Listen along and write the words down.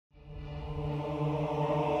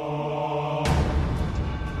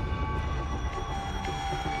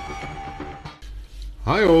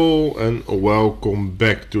Hi all and welcome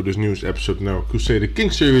back to this newest episode in our Crusader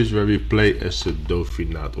Kings series where we play as the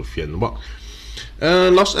Dauphinate of Viennois.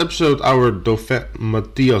 Last episode our Dauphin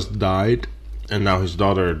Matthias died and now his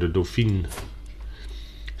daughter the Dauphine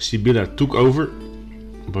Sibylla took over,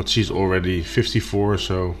 but she's already 54,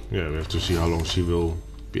 so yeah, we have to see how long she will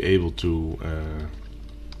be able to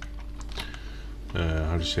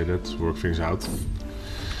how to say that, work things out.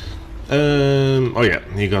 Oh yeah,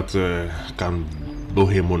 he got Count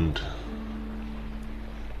Bohemond.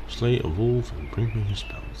 Slay a wolf and bring me his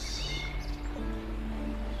spells.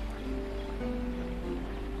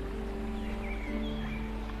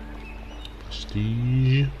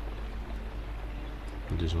 Prestige.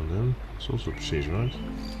 This one then. It's also prestige, right?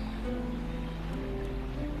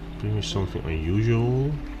 Bring me something unusual.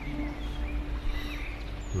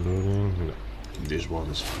 Learning. No, this one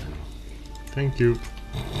is fine. Thank you.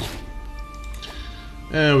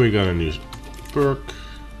 And we got a new perk.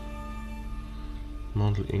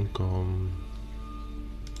 Monthly income.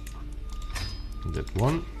 That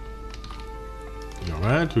one.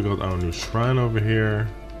 Alright, we got our new shrine over here.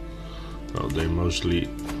 Well, they mostly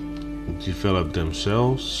develop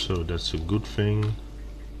themselves, so that's a good thing.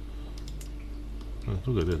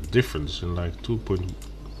 Look at that difference in like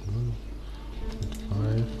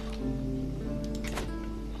 2.5.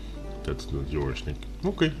 That's not yours, Nick.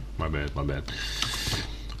 Okay, my bad.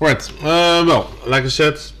 Right, well, like I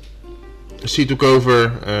said, she took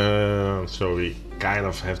over, so we kind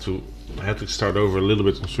of had to start over a little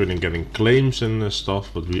bit concerning getting claims and stuff,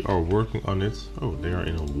 but we are working on it. Oh, they are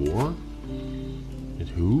in a war? With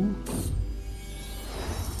who?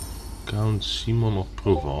 Count Simon of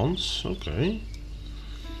Provence, okay.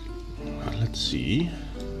 Let's see.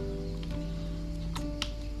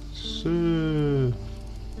 So...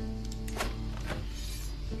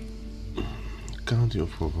 County of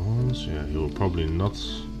Provence, yeah, he will probably not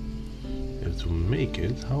have to make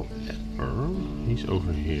it. However, he's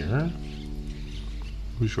over here.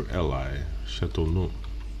 Who's your ally? Châteauneuf.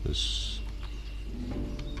 This.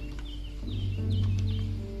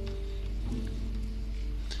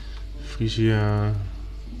 Frisia.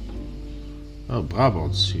 Oh,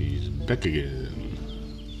 Brabant, he's back again.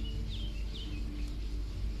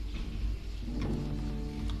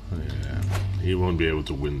 Oh, yeah, he won't be able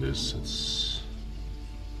to win this. It's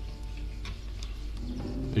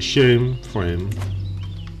a shame for him.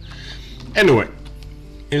 Anyway,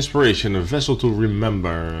 inspiration, a vessel to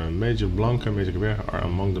remember. Major Blanca and Major Geberg are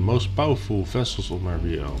among the most powerful vessels of my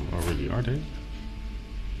realm. Oh really, are they?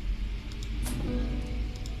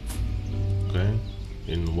 Okay,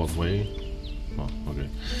 in what way? Oh, okay.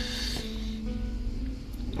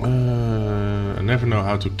 I never know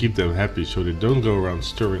how to keep them happy so they don't go around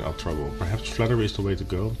stirring up trouble. Perhaps flattery is the way to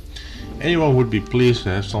go. Anyone would be pleased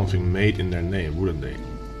to have something made in their name, wouldn't they?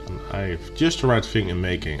 I have just the right thing in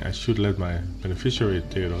making. I should let my beneficiary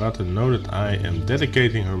Theodorata know that I am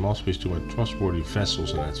dedicating her masterpiece to my trustworthy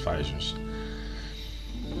vassals and advisors.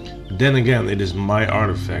 Then again, it is my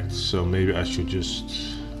artifact, so maybe I should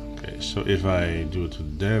just... Okay, so if I do it to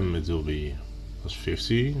them, it will be... That's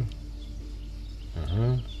 50.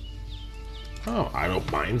 Oh, I don't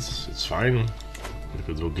mind. It's fine. If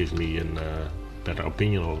it will give me a better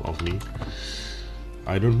opinion of me.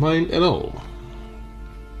 I don't mind at all.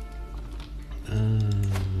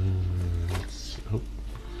 Let's see. Oh.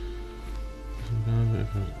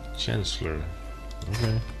 Chancellor.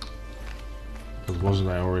 Okay. But wasn't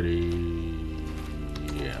I already...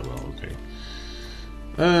 Yeah, well, okay.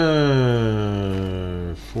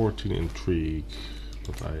 14 intrigue.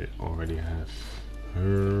 But I already have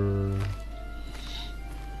her.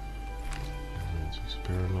 Six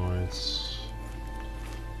paranoids.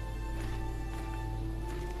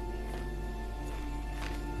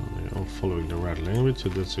 They're all following the right language, so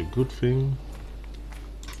that's a good thing.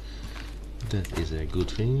 That is a good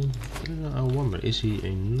thing. I wonder, is he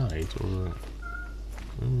a knight or...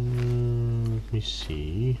 let me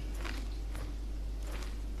see.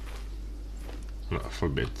 No,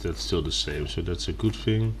 forbid. That's still the same, so that's a good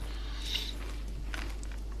thing.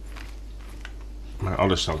 My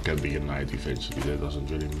other son can be a knight eventually, that doesn't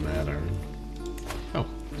really matter. Oh,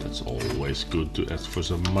 that's always good to ask for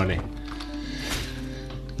some money.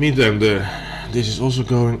 Meantime, this is also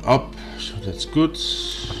going up, so that's good.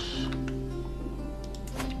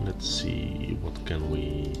 Let's see, what can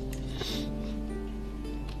we...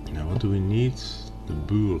 Now, what do we need? The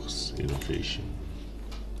Bourse innovation.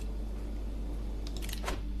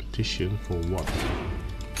 Petition for what?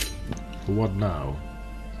 For what now?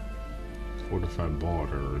 Fortify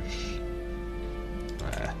borders.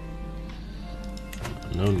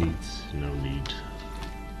 No need, no need.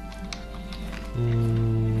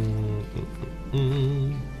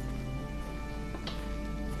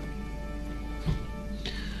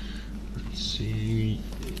 Let's see.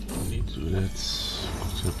 I need to do that.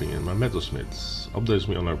 What's happening in my metalsmith? Updates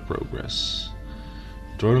me on our progress.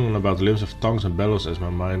 Droning on about limbs of tongues and bellows as my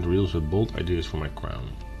mind reels with bold ideas for my crown.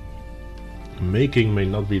 Making may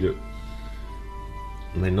not be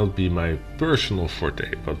my personal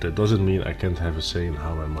forte, but that doesn't mean I can't have a say in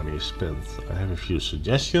how my money is spent. I have a few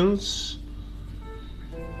suggestions.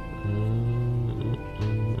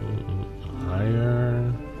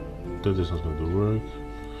 Heir. That is not going to work.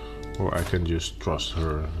 Or I can just trust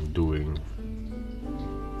her doing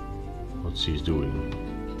what she's doing.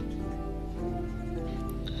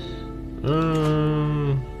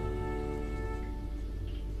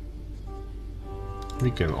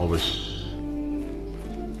 We can always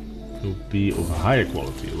be of higher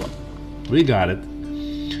quality. Well, we got it.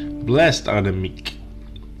 Blessed are the meek.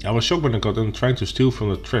 I was shocked when I got him trying to steal from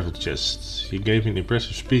the travel chest. He gave me an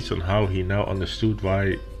impressive speech on how he now understood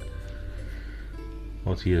why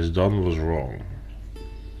what he has done was wrong.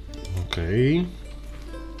 Okay.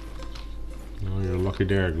 Oh, you're lucky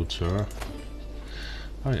there, good sir.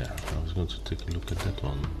 Oh yeah, I was going to take a look at that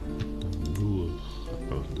one.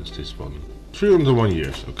 Oh, that's this one. 301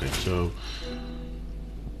 years. Okay, so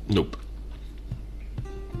nope.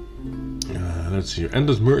 Let's see. Your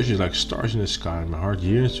endless mercy is like stars in the sky. My heart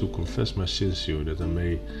yearns to confess my sins to you, that I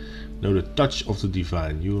may know the touch of the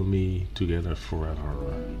divine. You and me together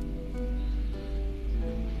forever.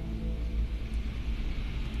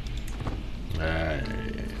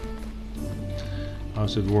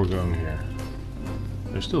 How's that war going here?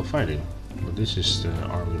 They're still fighting, but this is the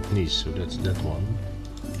army of Nice, so that's that one.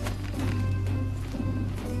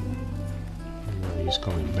 And he's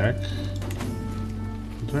coming back.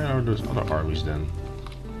 But where are those other armies then?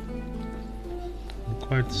 I'm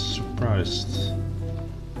quite surprised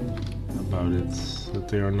about it, that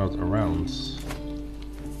they are not around.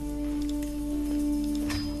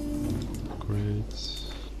 Great.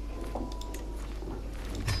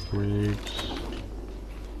 Great.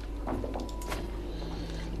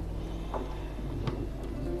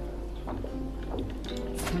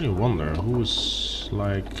 I really wonder who is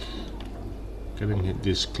like getting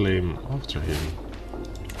this claim after him.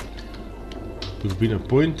 You've been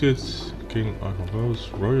appointed King Archibald's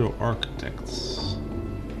Royal Architects.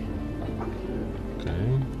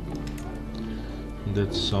 Okay.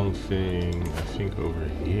 That's something I think over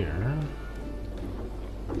here.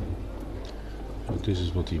 But this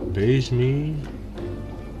is what he pays me.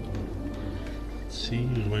 Let's see,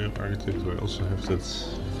 Royal Architect, do I also have that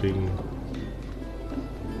thing?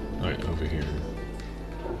 Right, over here.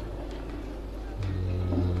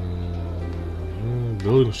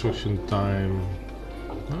 Building construction time.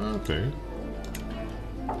 Okay.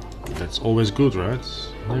 That's always good, right?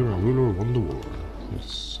 Neighbor ruler won the war.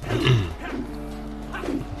 Let's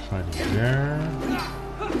fighting there.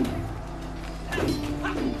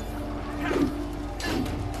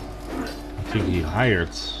 I think he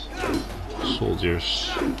hired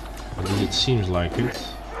soldiers. At least it seems like it.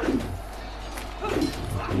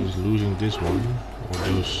 He's losing this one, or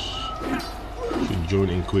those should join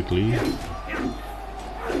in quickly.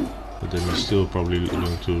 But then he's still probably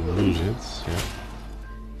going to lose it. Yeah.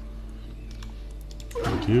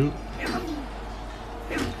 Thank you.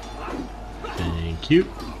 Thank you.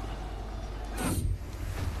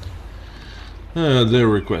 Their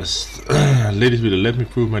request. Ladies, will you let me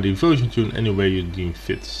prove my devotion to you in any way you deem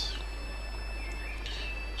fit?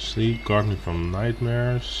 Sleep, guard me from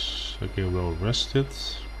nightmares. Okay, well rested.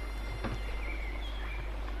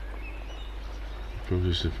 Prove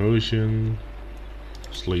this devotion.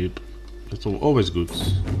 Sleep. That's always good.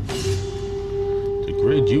 The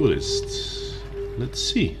Great Duelist. Let's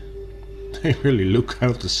see. They really look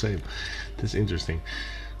out the same. That's interesting.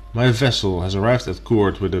 My vessel has arrived at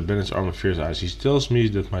court with a banished arm of fierce eyes. He tells me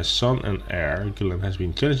that my son and heir, Gillen, has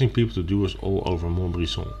been challenging people to do us all over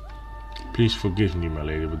Montbrison. Please forgive me, my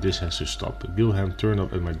lady, but this has to stop. Gilham turned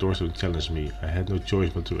up at my doorstep and challenged me. I had no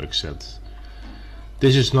choice but to accept.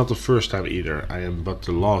 This is not the first time either. I am but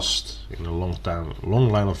the last in a long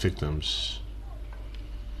line of victims.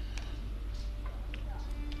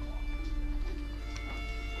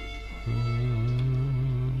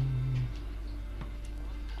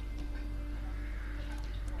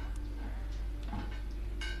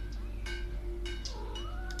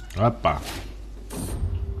 Hoppa.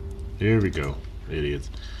 Here we go, idiot.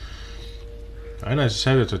 Aina has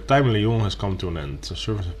decided that her time in Lyon has come to an end. The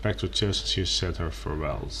servants have packed her chest and she has said her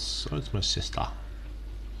farewells. So it's my sister.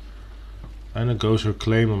 Aina goes her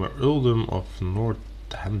claim on the earldom of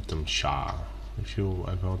Northamptonshire. If you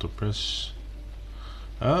want to press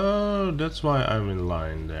Oh, that's why I'm in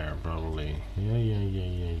line there, probably.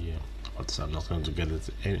 Yeah. But I'm not going to get it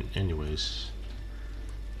anyways.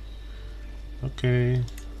 Okay.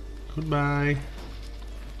 Goodbye.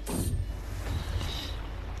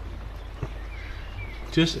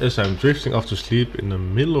 Just as I'm drifting off to sleep in the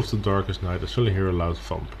middle of the darkest night, I suddenly hear a loud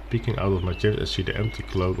thump. Peeking out of my chest, I see the empty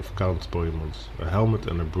cloak of Count Bohemond. A helmet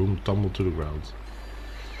and a broom tumble to the ground.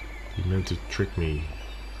 He meant to trick me.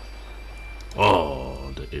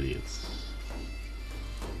 Oh, the idiot.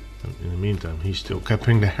 And in the meantime, he's still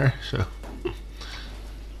camping there, so...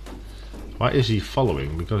 Why is he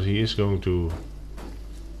following? Because he is going to...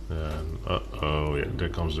 uh-oh, yeah, there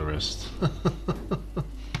comes the rest.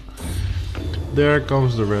 There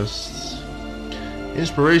comes the rest.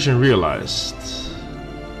 Inspiration realized.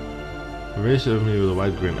 Raised over me with a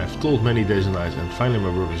white grin. I've told many days and nights, and finally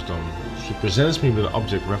my work is done. She presents me with an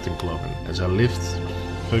object wrapped in cloth, and as I lift,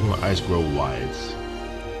 feeling my eyes grow wide.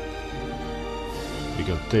 We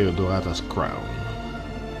got Theodorata's crown.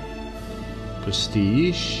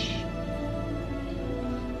 Prestige.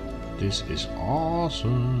 This is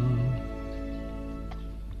awesome.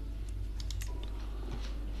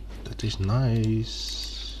 That is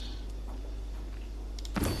nice.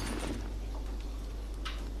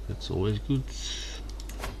 That's always good.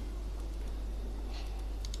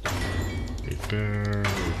 Repair.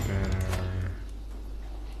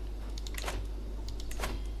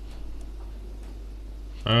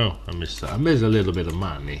 Oh, I missed a little bit of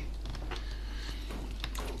money.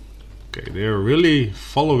 Okay, they're really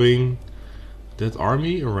following that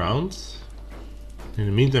army around. In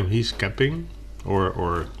the meantime, he's capping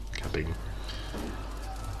or capping,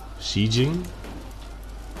 sieging.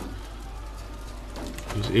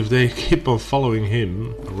 Because if they keep on following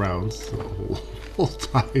him around the whole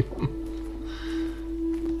time,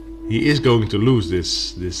 he is going to lose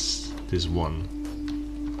this one.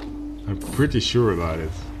 I'm pretty sure about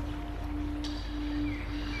it.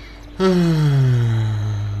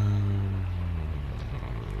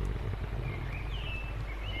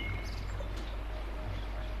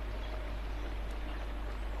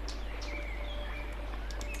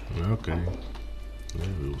 Okay. Yeah,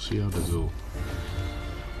 we will see how that will.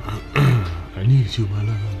 I need you, my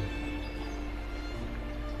love.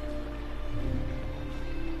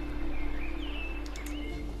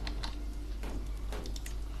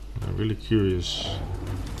 I'm really curious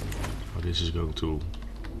how this is going to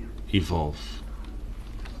evolve.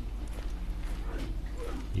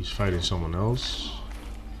 He's fighting someone else,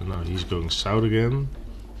 and now he's going south again.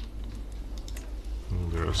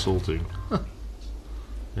 And they're assaulting.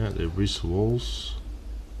 Yeah, they breached the walls.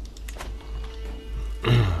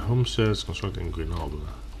 Homesteads constructed in Grenoble.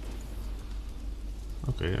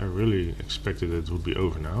 Okay, I really expected it would be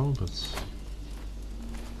over now, but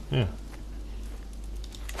yeah.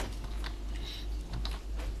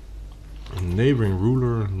 A neighboring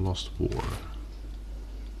ruler lost war.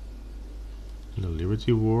 The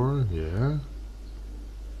Liberty War, yeah.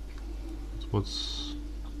 What's...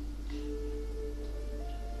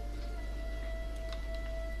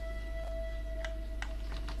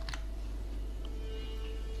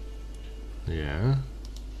 Yeah.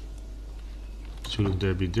 Shouldn't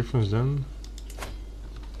there be difference then?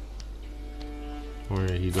 Or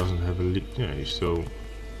he doesn't have a lead. Yeah, he's still...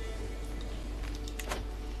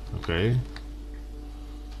 Okay.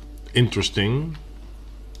 Interesting.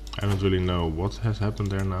 I don't really know what has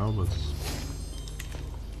happened there now, but...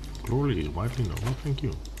 Glory is widely known. Oh, thank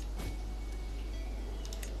you.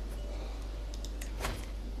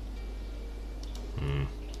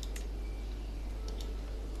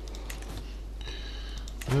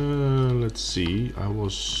 Let's see. I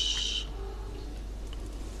was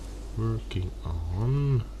working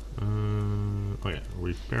on oh yeah,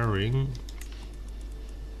 repairing.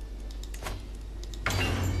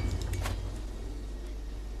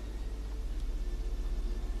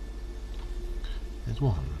 That's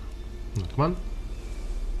one. Come on.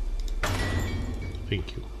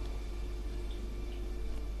 Thank you.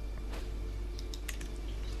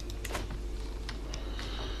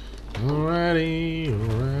 Alrighty.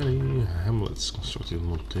 Hamlet's constructed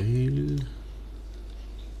model.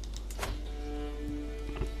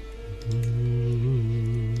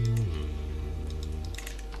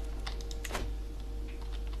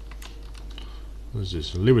 What is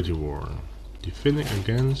this? Liberty War. Defending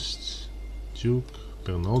against Duke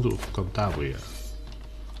Bernardo of Cantabria.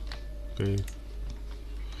 Okay.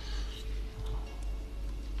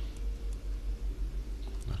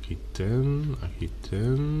 Aquitaine.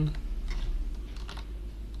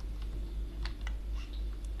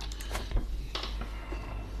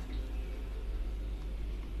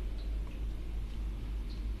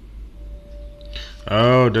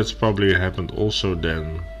 Oh, that's probably happened also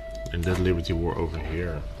then in that Liberty War over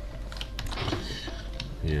here.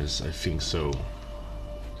 Yes, I think so.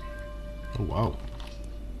 Oh wow.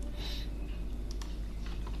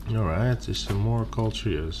 Alright, is there more culture?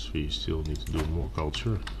 Yes, we still need to do more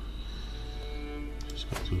culture. Let's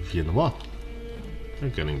go to Viennois. We're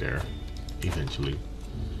getting there, eventually.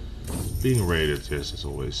 Being raided, yes, as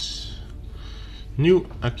always. New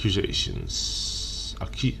accusations.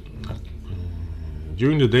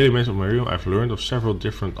 During the daily match of my realm, I've learned of several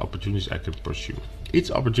different opportunities I can pursue. Each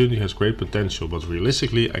opportunity has great potential, but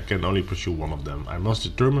realistically I can only pursue one of them. I must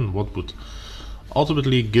determine what would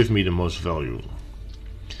ultimately give me the most value.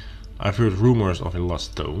 I've heard rumors of a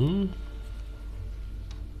lost stone.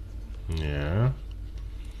 Yeah.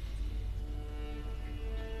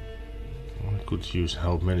 I could use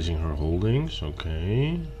help managing her holdings.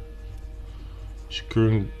 Okay.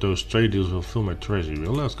 Securing those trade deals will fill my treasury.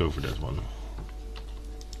 Well, let's go for that one.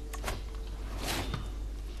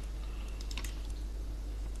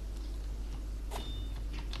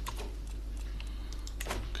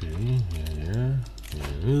 Okay, yeah.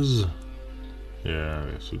 Yes. Yeah,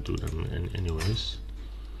 we have to do them anyways.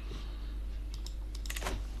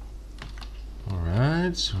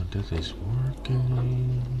 Alright, so that is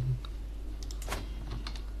working.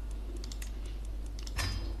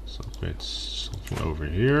 So it's something over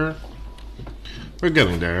here. We're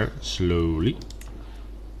getting there slowly.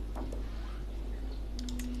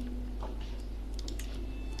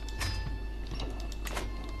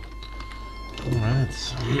 Alright.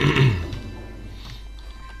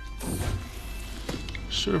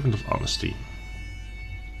 Servant of honesty.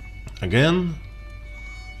 Again?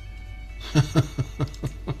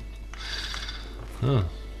 Huh.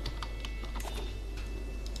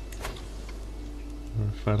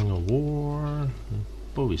 We're fighting a war.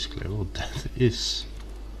 Police clear. Well, that is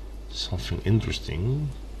something interesting.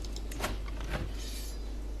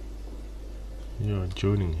 You are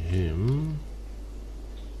joining him.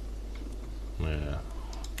 Yeah.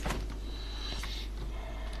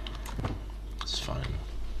 It's fine.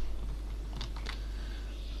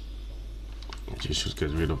 You should get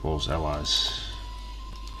rid of all his allies.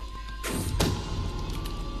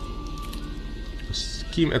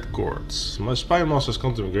 Scheme at court. My spy master's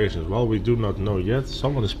come to immigration. While we do not know yet,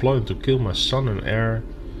 someone is plotting to kill my son and heir,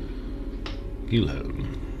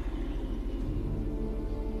 Gilhelm.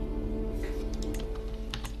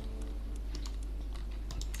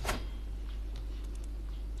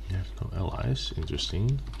 You have no allies.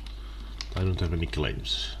 Interesting. I don't have any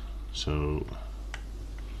claims, so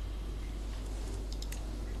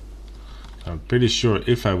I'm pretty sure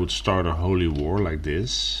if I would start a holy war like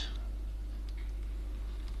this,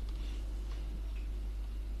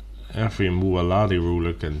 every Mualadi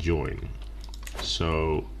ruler can join.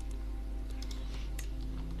 So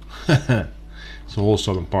it's the whole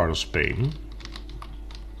southern part of Spain.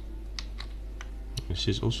 Is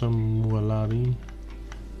this also Mualadi?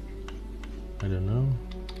 I don't know.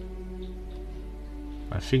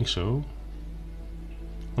 I think so.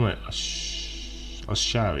 Oh wait,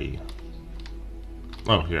 Ashari.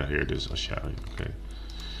 Oh yeah, here it is, Ashari. Okay.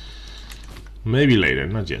 Maybe later,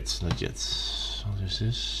 not yet, not yet. What is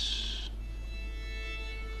this?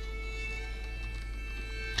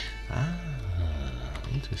 Ah,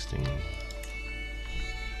 interesting.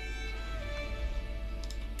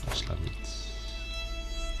 Iceland.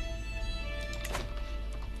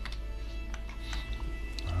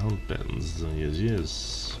 Armbands, yes,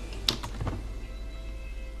 yes.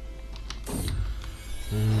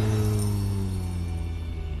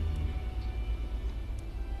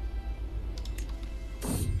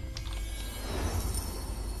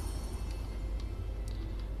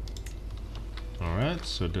 Alright,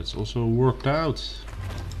 so that's also worked out.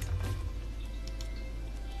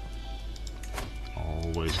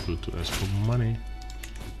 Always good to ask for money.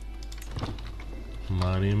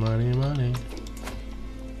 Money, money, money.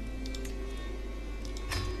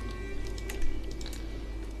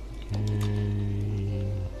 Okay.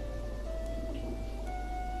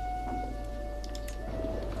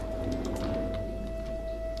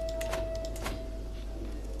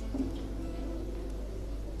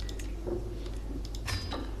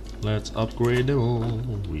 Let's upgrade them all.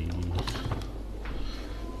 We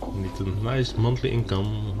need a nice monthly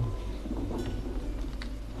income.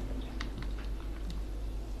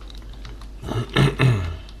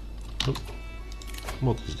 Oh,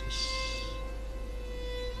 what is this?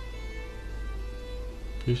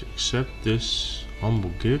 Please accept this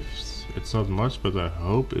humble gift. It's not much, but I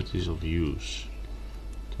hope it is of use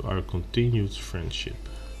to our continued friendship.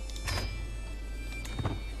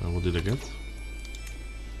 And what did I get?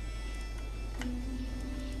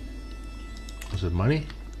 Was it money?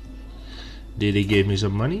 Did he give me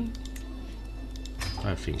some money?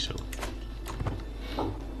 I think so.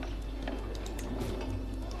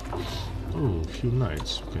 Oh, a few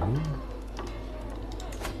knights, okay. And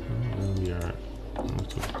then we are going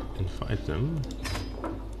to invite them.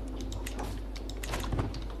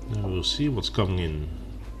 Then we'll see what's coming in.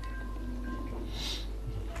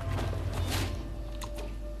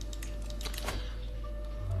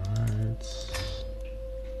 Alright.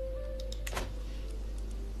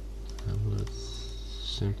 Hamlets,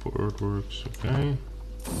 simple earthworks, okay.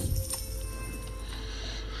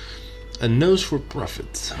 A nose for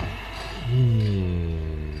profit.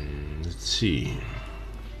 Let's see.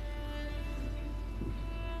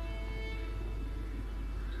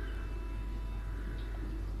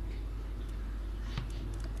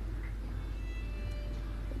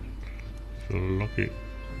 So lucky.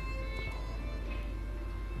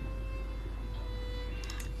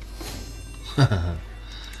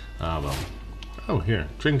 Ah well. Oh, here,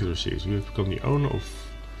 trinket receipts. You have become the owner of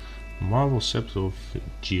Marble Scepter of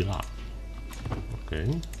Gira.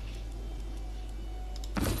 Okay.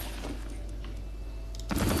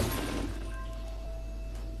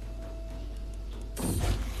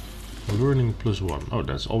 Learning +1. Oh,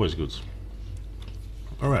 that's always good.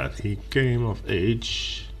 Alright, he came of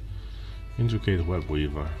age. Intricate web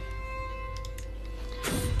weaver.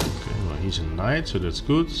 Okay, well he's a knight, so that's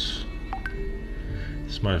good.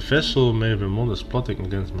 It's my vessel, May Vermont is plotting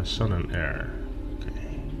against my son and heir.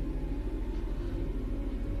 Okay.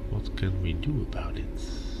 What can we do about it?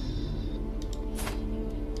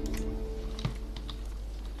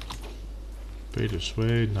 Pay to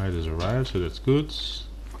sway, knight has arrived, so that's good.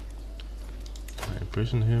 Can I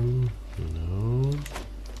imprison him? No.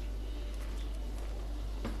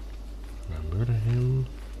 Can I murder him?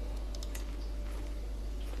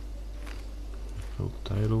 Folk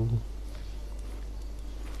title.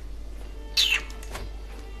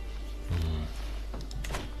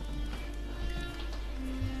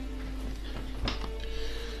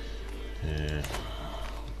 Yeah.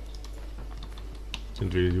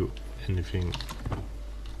 Didn't really do anything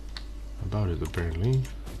about it apparently.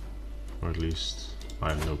 Or at least I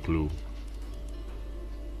have no clue.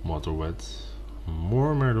 Water wet.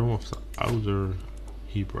 More Merdom of the Outer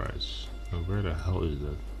Hebrides. Now where the hell is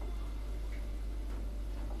that?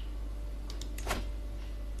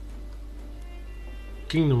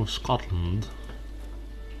 Kingdom of Scotland.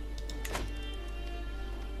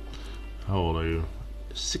 How old are you?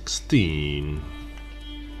 16.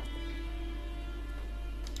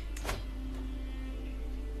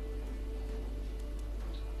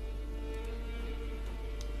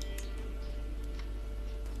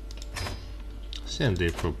 Send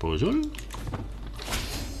a proposal.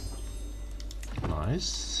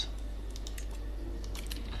 Nice.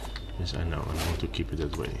 Yes, I know, and I want to keep it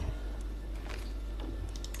that way.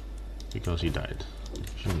 Because he died.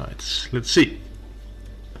 Few knights. Let's see.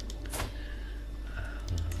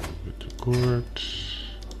 Go to court.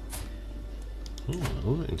 Oh,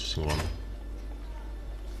 another interesting one.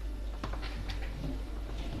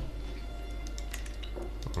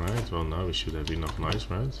 Alright, well now we should have enough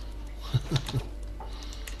knights, right?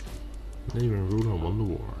 Neighboring ruler won the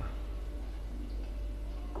war.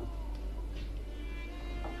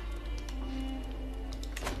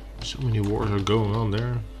 So many wars are going on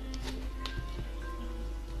there.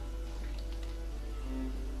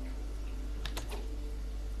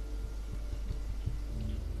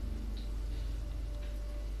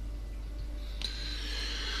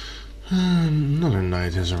 Another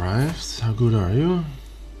knight has arrived. How good are you?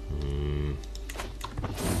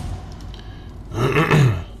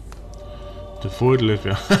 The void live.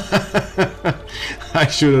 I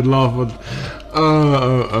shouldn't laugh, but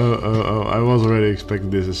I was already expecting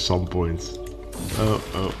this at some point.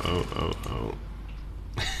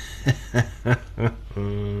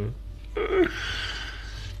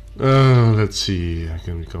 Let's see. I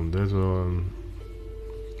can become that one.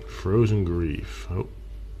 Frozen grief. Oh.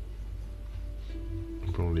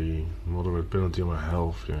 Probably moderate penalty on my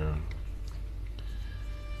health, yeah.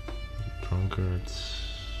 Drunkard.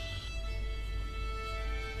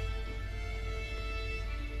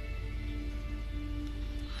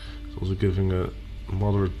 It's also giving a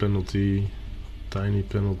moderate penalty, tiny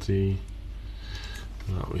penalty.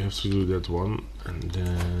 Now we have to do that one and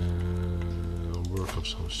then work up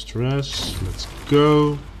some stress. Let's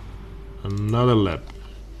go. Another lap.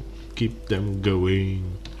 Keep them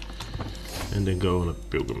going. And then go on a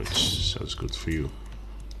pilgrimage. Sounds good for you.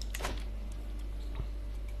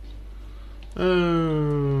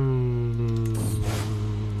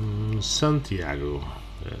 Santiago.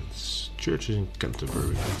 That's churches in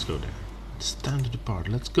Canterbury. Let's go there. It's time to depart.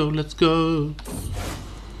 Let's go, let's go.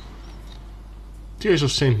 Tears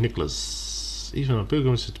of Saint Nicholas. Even on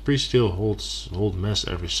pilgrims, the priest still hold mass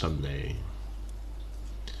every Sunday.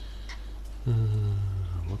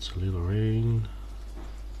 What's a little rain?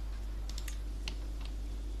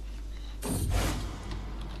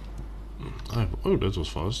 Oh, that was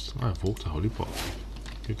fast. I've walked the holy path.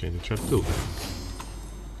 You came to trap pilgrim.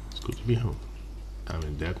 It's good to be home. I'm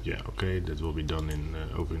in debt. Yeah, okay, that will be done in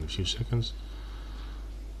over in a few seconds.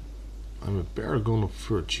 I'm a paragon of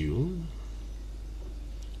virtue.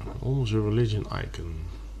 Almost a religion icon.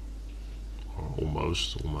 Or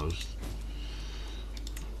almost.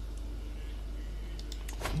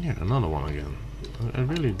 Yeah, another one again. I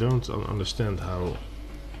really don't understand how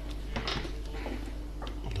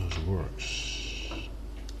those works.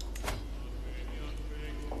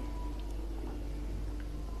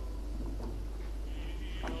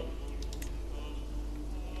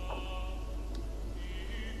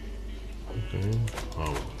 Okay.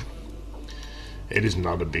 Oh. It is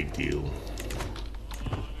not a big deal.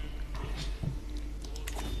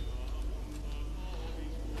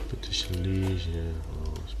 Petition leaves, yeah,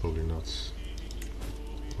 well, it's probably not.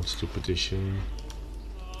 What's to petition?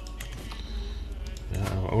 Yeah,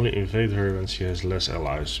 I'll only invade her when she has less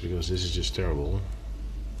allies, because this is just terrible.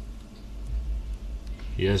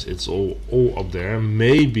 Yes, it's all up there.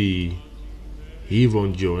 Maybe he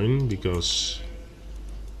won't join because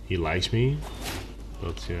he likes me,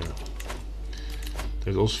 but yeah.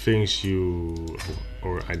 There's also things you,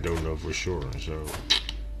 or I don't know for sure, so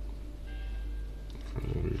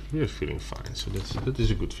we're feeling fine, so that is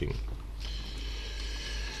a good thing.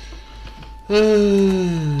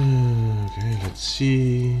 Okay, let's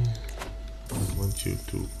see. I want you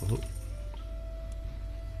to.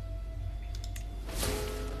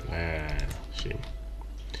 Shame.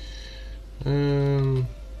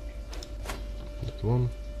 That one.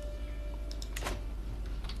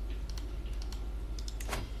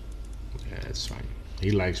 Yeah, it's fine.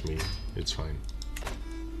 He likes me. It's fine.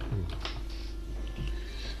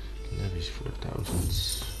 Levies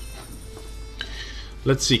 4,000.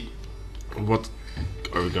 Let's see. What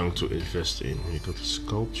are we going to invest in? We got the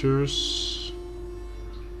sculptures.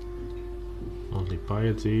 Only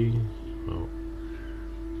piety. Well,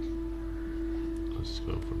 let's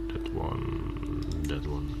go for that one. That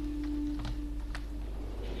one.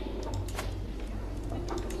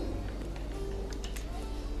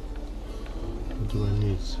 What do I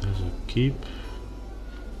need? As a keep.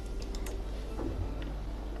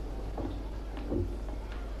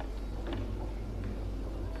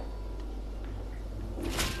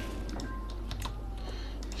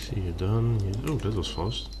 See you done. Oh, that was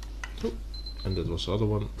fast. Oh, and that was the other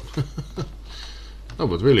one. No,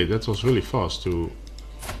 but really, that was really fast to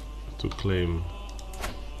claim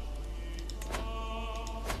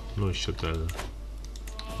Neuchâtel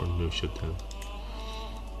or Neuchâtel.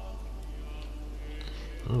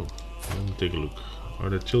 Oh, let me take a look. Are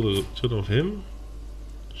there children of him?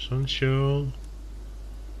 Sancho,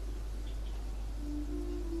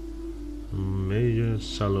 Major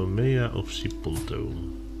Salomea of Siponto.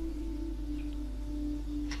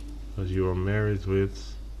 But you are married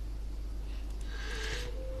with.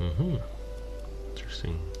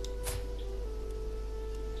 Interesting.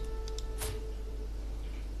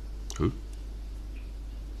 Who?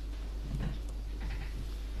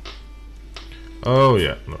 Oh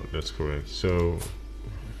yeah, no, that's correct. So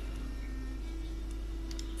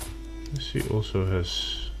she also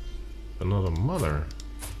has another mother.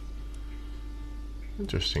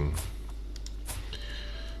 Interesting.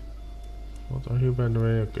 What are you, by the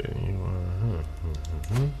way? Okay, you are.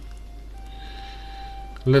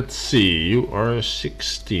 Let's see. You are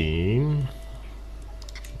 16.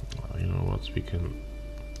 You know what? We can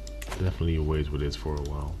definitely wait with it for a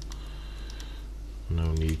while.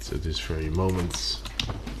 No need at this very moment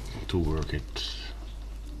to work it.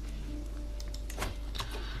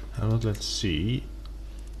 How about, let's see.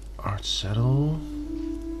 Art Saddle.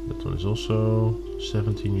 That one is also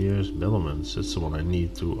 17 years. Battlements. That's the one I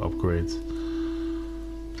need to upgrade.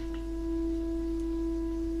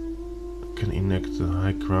 Can enact the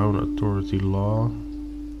High Crown Authority law.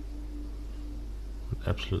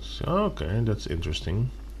 Absolute. Okay, that's interesting.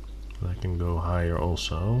 I can go higher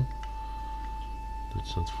also.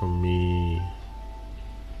 That's not for me.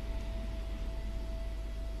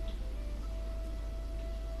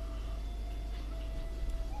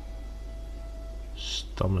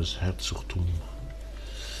 Stammesherzogtum.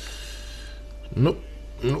 No.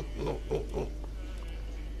 Okay.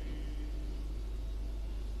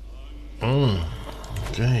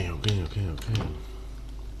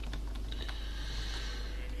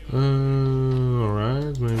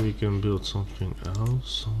 we can build something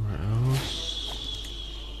else somewhere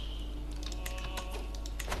else.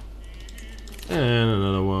 And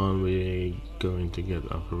another one, we're going to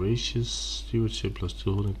get operations, stewardship plus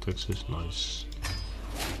 2 holding taxes, nice.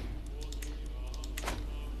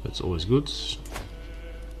 That's always good.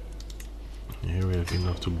 Here we have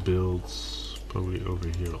enough to build, probably over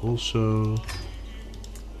here also.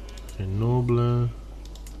 Noble.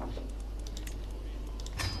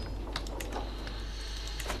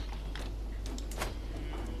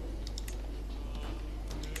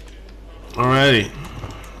 Alrighty.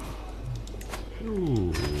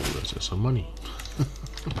 Ooh, that's some money.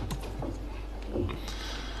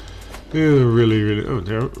 They're really, oh,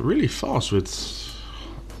 they're really fast with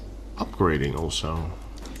upgrading also.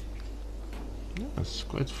 Yeah, it's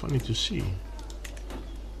quite funny to see.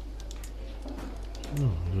 No,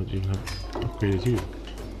 I don't even have upgraded you.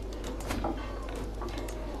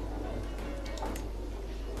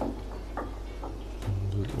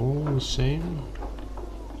 Is it all the same?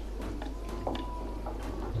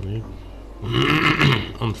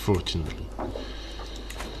 Unfortunately,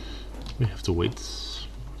 we have to wait.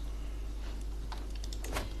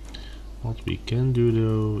 What we can do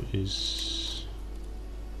though is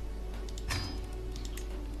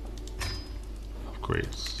upgrade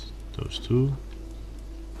those two.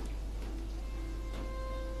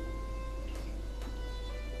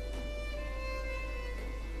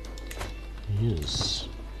 Yes.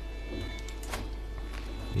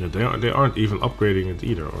 Yeah, they aren't even upgrading it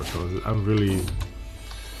either, or so I'm really.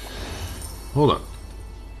 Hold on.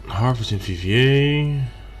 Harvest in Vivier.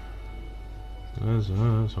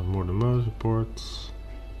 Some more than most reports.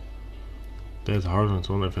 Bad harvest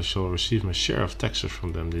on if I shall receive my share of taxes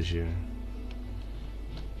from them this year.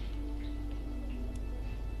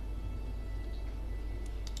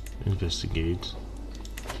 Investigate.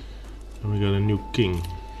 And we got a new king.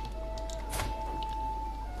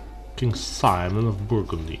 King Simon of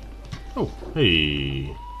Burgundy. Oh,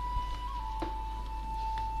 hey.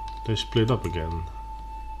 They split up again.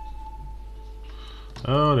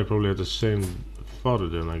 Oh, they probably had the same father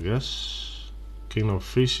then, I guess. Kingdom of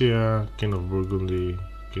Frisia, Kingdom of Burgundy,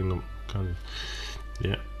 Kingdom...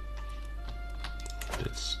 Yeah.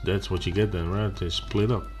 That's what you get then, right? They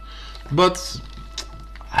split up. But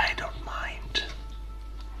I don't mind,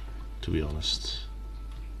 to be honest.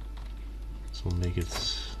 This will make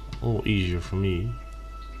it all easier for me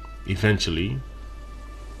eventually.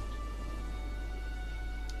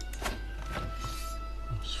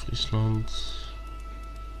 That's Friesland.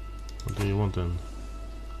 What do you want then?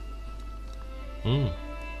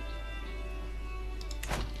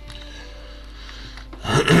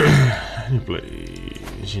 Anyway,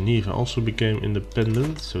 Geneva also became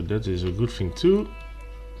independent, so that is a good thing too.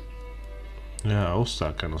 Yeah,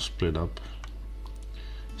 Ulster kind of split up.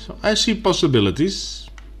 So I see possibilities.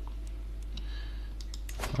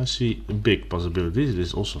 I see big possibilities. It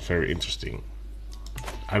is also very interesting.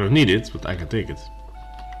 I don't need it, but I can take it.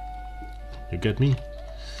 You get me?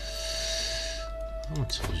 How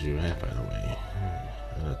much do you have, by the way?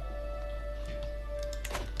 A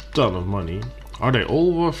ton of money. Are they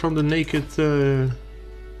all from the naked?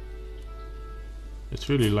 It's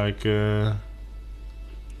really like.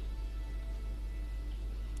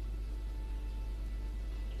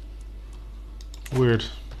 Weird.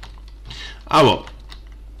 Ah well.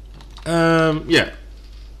 Yeah.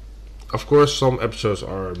 Of course, some episodes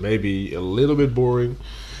are maybe a little bit boring,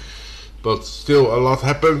 but still a lot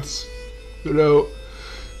happens. You know,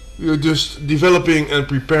 you're just developing and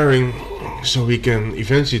preparing so we can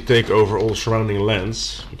eventually take over all surrounding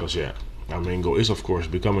lands. Because yeah, our main goal is of course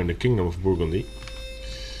becoming the Kingdom of Burgundy.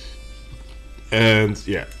 And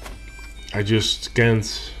yeah, I just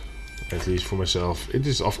can't, at least for myself. It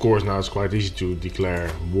is of course now it's quite easy to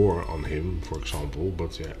declare war on him, for example.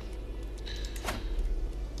 But yeah,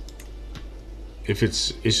 if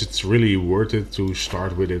is it really worth it to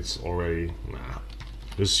start with it already? Nah.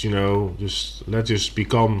 Just, you know, let's just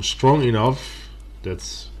become strong enough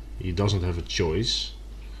that he doesn't have a choice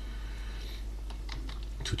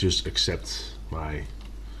to just accept my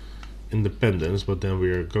independence, but then we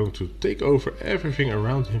are going to take over everything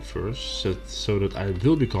around him first, so that I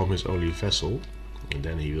will become his only vassal, and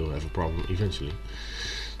then he will have a problem eventually.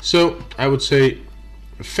 So I would say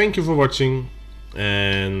thank you for watching,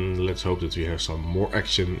 and let's hope that we have some more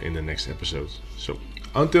action in the next episode. So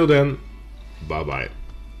until then, bye bye.